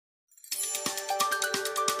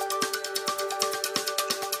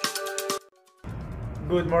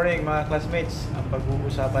Good morning mga classmates. Ang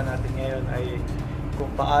pag-uusapan natin ngayon ay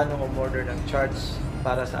kung paano umorder ng charts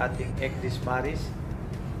para sa ating Ecdis Maris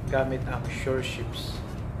gamit ang SureShips.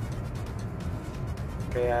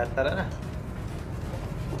 Kaya tara na.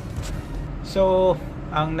 So,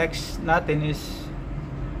 ang next natin is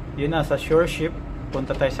yun na, sa SureShip.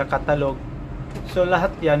 Punta tayo sa catalog. So,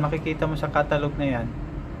 lahat yan makikita mo sa catalog na yan.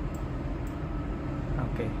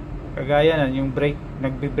 Okay. Kagaya nan, yung break,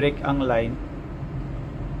 nagbe-break ang line.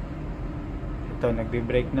 Ito,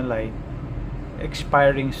 nagbe-break na line.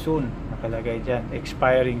 Expiring soon. Nakalagay dyan.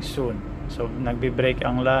 Expiring soon. So, nagbe-break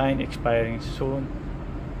ang line. Expiring soon.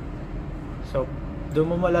 So,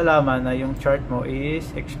 doon mo malalaman na yung chart mo is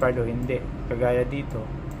expired o hindi. Kagaya dito.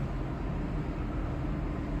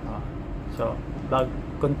 So,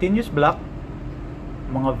 continuous block,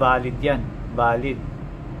 mga valid yan. Valid.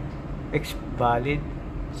 Valid.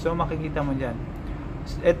 So, makikita mo dyan.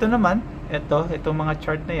 Ito naman, itong mga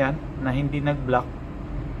chart na yan, na hindi nag-block,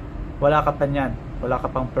 wala ka pa yan. Wala ka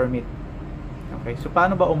pang permit. Okay, so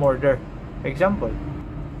paano ba umorder? Example.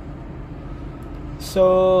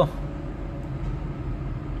 So,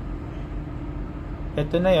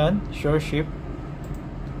 ito na yon, SureShip.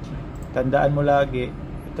 Tandaan mo lagi,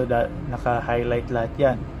 ito naka-highlight lahat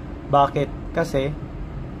yan. Bakit? Kasi,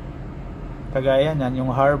 kagaya nan, yung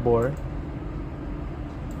harbor,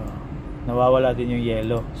 nawawala din yung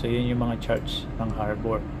yellow. So yun yung mga charts ng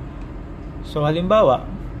harbor. So halimbawa,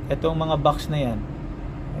 itong mga box na yan,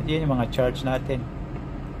 yun yung mga charts natin.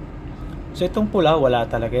 So itong pula, wala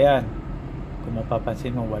talaga yan. Kung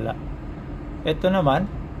mapapansin mo, wala. Ito naman,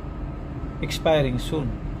 expiring soon.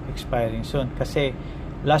 Expiring soon. Kasi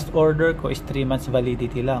last order ko is 3 months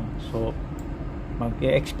validity lang. So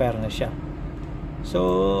mag-e-expire na siya.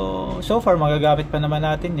 So far magagamit pa naman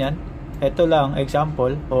natin yan. Ito lang,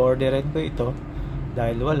 example, orderin ko ito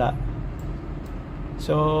dahil wala.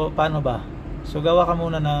 So, paano ba? So, gawa ka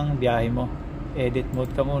muna ng biyahe mo. Edit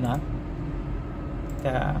mode ka muna.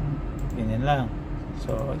 Kaya, ganyan lang.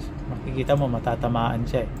 So, makikita mo, matatamaan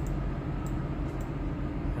siya eh.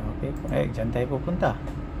 Okay, dyan tayo pupunta.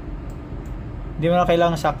 Hindi mo na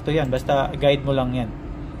kailangan sakto yan. Basta guide mo lang yan.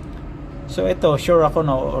 So, ito, sure ako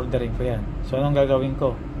na orderin ko yan. So, anong gagawin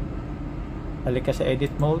ko? Balik ka sa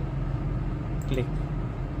edit mode. Click.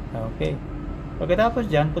 Okay. Pagkatapos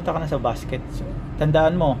dyan, punta ka na sa basket. So,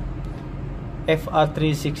 tandaan mo,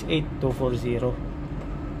 FR368240.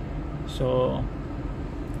 So,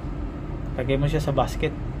 lagay mo siya sa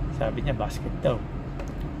basket. Sabi niya, basket daw.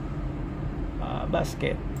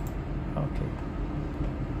 Basket. Okay.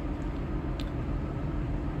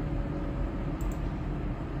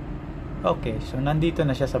 Okay, so nandito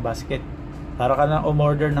na siya sa basket. Para ka na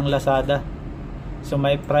umorder ng Lazada. So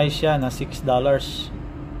may price siya na $6,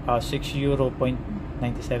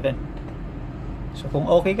 €6.97. So kung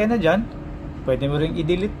okay ka na dyan, pwede mo ring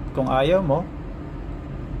i-delete. Kung ayaw mo,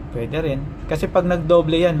 pwede rin. Kasi pag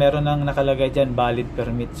nagdoble yan, meron nang nakalagay dyan valid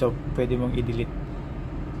permit. So pwede mong i-delete.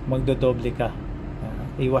 Magdodoble ka.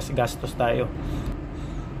 Iwas gastos tayo.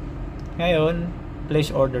 Ngayon,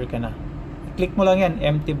 place order ka na. Click mo lang yan,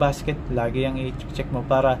 empty basket. Lagi yung i-check mo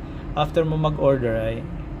para after mo mag-order ay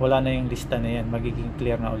wala na yung lista na yan, magiging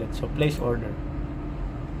clear na ulit. So place order.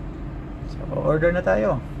 So order na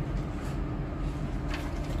tayo.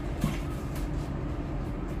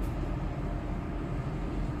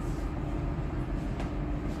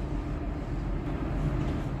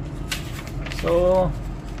 So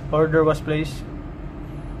order was placed.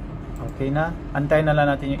 Okay na. Antayin na lang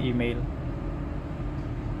natin yung email.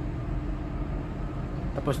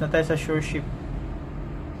 Tapos na tayo sa SureShip.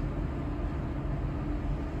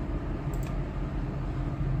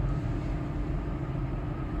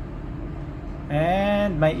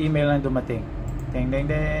 And may email na dumating. Ding ding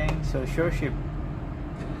ding. So SureShip.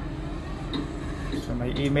 So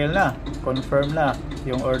may email na. Confirm na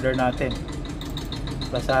yung order natin.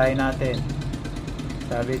 Basahin natin.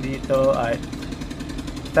 Sabi dito ay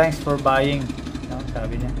thanks for buying. No,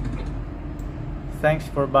 sabi niya. Thanks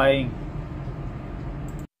for buying.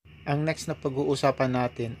 Ang next na pag-uusapan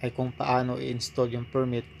natin ay kung paano i-install yung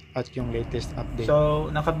permit at yung latest update. So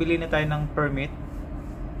nakabili na tayo ng permit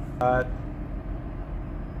at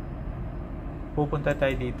pupunta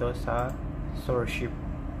tayo dito sa SureShip.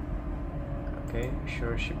 Okay,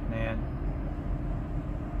 SureShip na yan.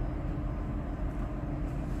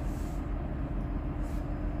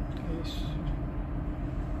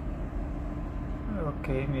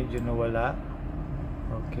 Okay, medyo nawala.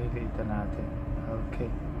 Okay, dito natin. Okay.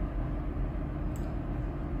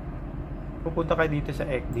 Pupunta kayo dito sa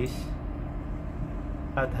Ecdis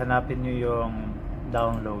at hanapin nyo yung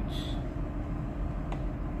downloads.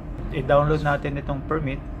 i-download natin itong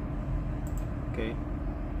permit. Okay.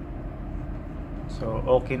 So,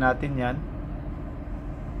 okay natin yan.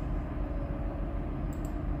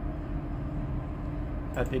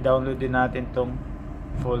 At i-download din natin itong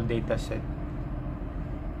full dataset.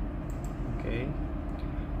 Okay.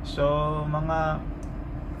 So, mga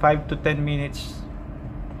 5 to 10 minutes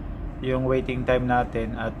yung waiting time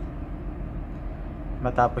natin at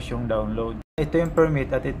matapos yung download. Ito yung permit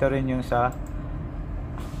at ito rin yung sa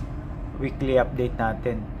weekly update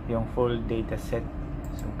natin, yung full dataset.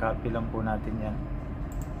 So, copy lang po natin yan.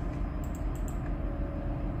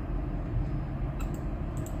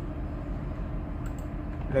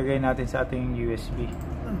 Lagay natin sa ating USB.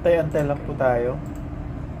 Antay-antay lang po tayo.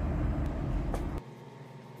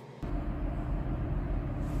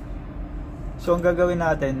 So, ang gagawin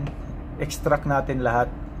natin, extract natin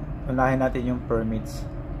lahat. Unahin natin yung permits.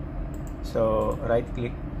 So, right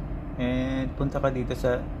click and punta ka dito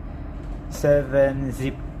sa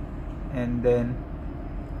 7-zip and then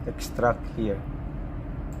extract here.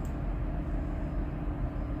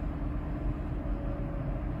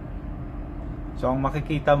 So, ang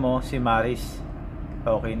makikita mo si Maris.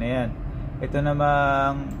 Okay na yan. Ito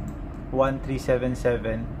namang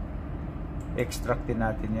 1377, extract din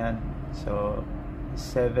natin yan. So,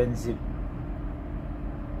 7-zip.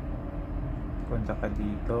 Punta ka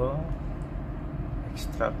dito.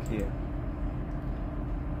 Extract here.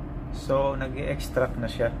 So, nag-extract na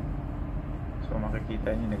siya. So,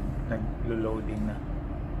 makikita nyo, nag-loading na.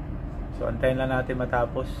 So, antayin lang natin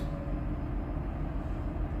matapos.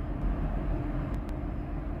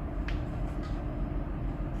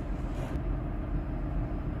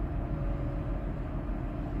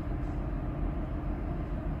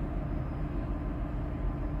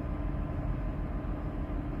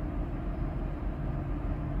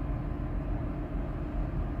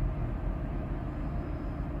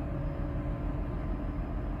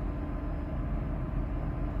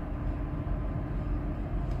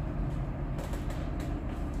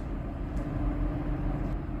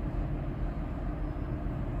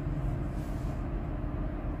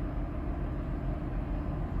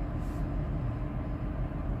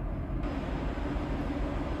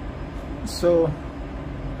 So,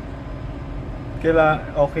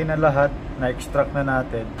 okay na lahat, na-extract na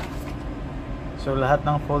natin. So, lahat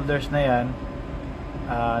ng folders na yan,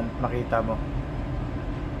 makita mo.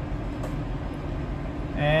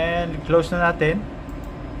 And, close na natin.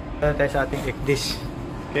 Ito tayo sa ating Ecdis.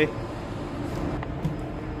 Okay.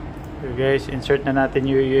 So guys, insert na natin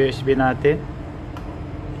yung USB natin.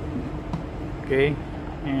 Okay.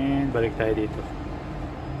 And, balik tayo dito.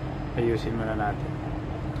 Ayusin muna natin.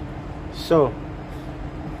 So,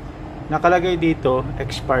 nakalagay dito,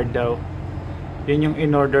 expired daw. Yun yung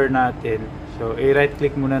in-order natin. So, i-right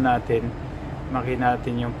click muna natin.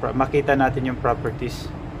 Makita natin yung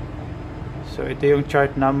properties. So, ito yung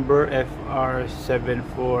chart number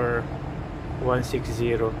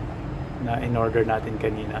FR74160 na in-order natin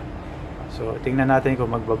kanina. So, tingnan natin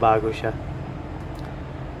kung magbabago siya.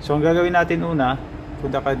 So, ang gagawin natin una,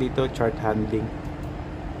 punta ka dito, chart handling.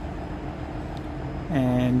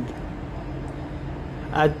 And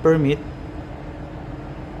add permit.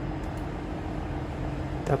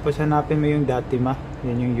 Tapos hanapin mo yung Datima.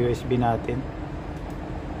 Yan yung USB natin.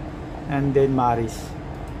 And then Maris.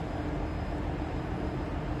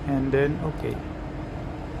 And then okay.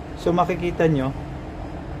 So makikita nyo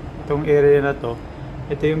itong area na to.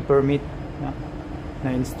 Ito yung permit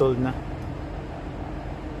na installed na.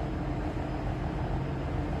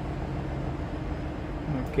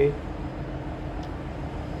 Okay.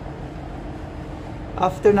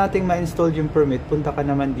 After nating ma-install yung permit, punta ka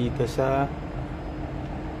naman dito sa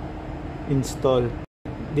install.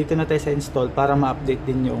 Dito na tayo sa install para ma-update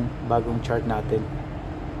din yung bagong chart natin.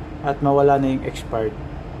 At mawala na yung expired.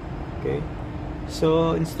 Okay.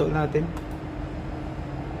 So, install natin.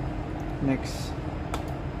 Next.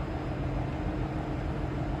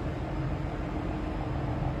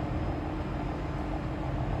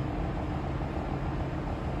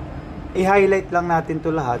 I-highlight lang natin to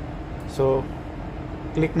lahat. So,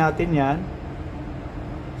 click natin yan,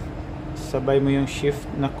 sabay mo yung shift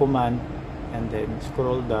na command and then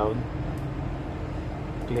scroll down,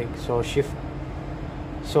 click, so shift,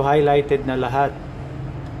 so highlighted na lahat,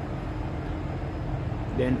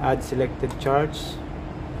 then add selected charts.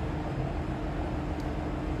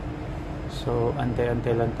 So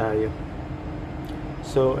antay-antay lang tayo.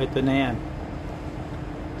 So ito na yan,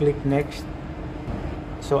 click next.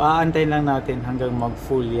 So aantay lang natin hanggang mag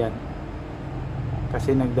full yan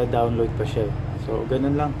kasi nagda-download pa siya. So,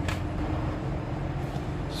 ganun lang.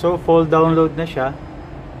 So, full download na siya.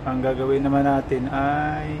 Ang gagawin naman natin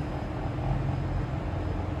ay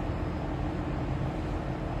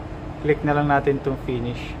click na lang natin itong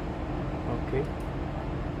finish. Okay.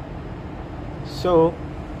 So,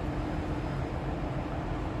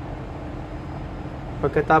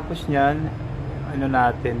 pagkatapos nyan, ano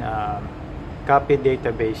natin, copy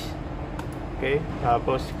database. Okay.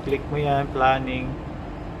 Tapos, click mo yan, planning,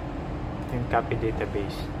 yung copy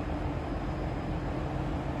database.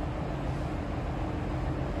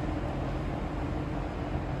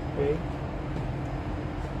 Okay.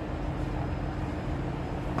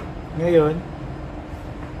 Ngayon,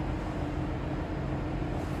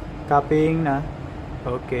 copying na.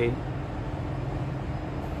 Okay.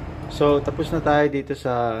 So, tapos na tayo dito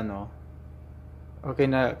sa ano. Okay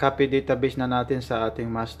na, copy database na natin sa ating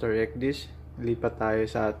master Ecdis. Lipat tayo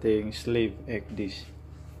sa ating slave Ecdis.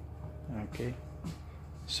 Okay.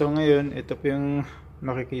 So, ngayon, ito po yung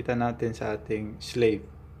makikita natin sa ating slave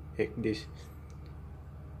Ecdis.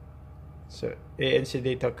 So, ANC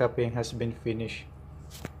data copying has been finished.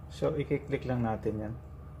 So, i-click lang natin yan.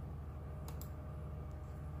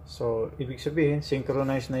 So, ibig sabihin,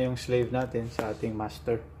 synchronize na yung slave natin sa ating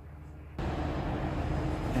master.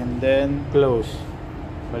 And then, close.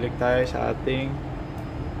 Balik tayo sa ating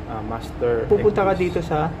master. Pupunta ka dito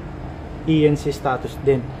sa ENC status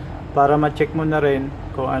din para ma-check mo na rin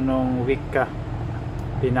kung anong week ka.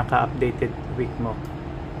 Pinaka-updated week mo.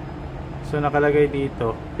 So, nakalagay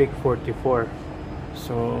dito, week 44.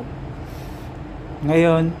 So,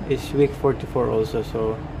 ngayon is week 44 also.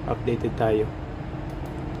 So, updated tayo.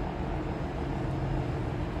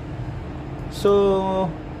 So,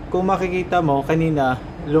 kung makikita mo, kanina,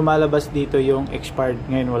 lumalabas dito yung expired.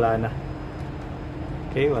 Ngayon, wala na.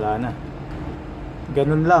 Okay, wala na.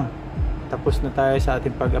 Ganun lang. Tapos na tayo sa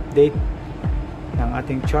ating pag-update ng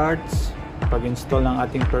ating charts, pag-install ng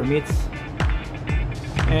ating permits.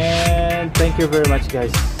 And thank you very much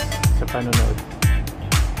guys sa panonood.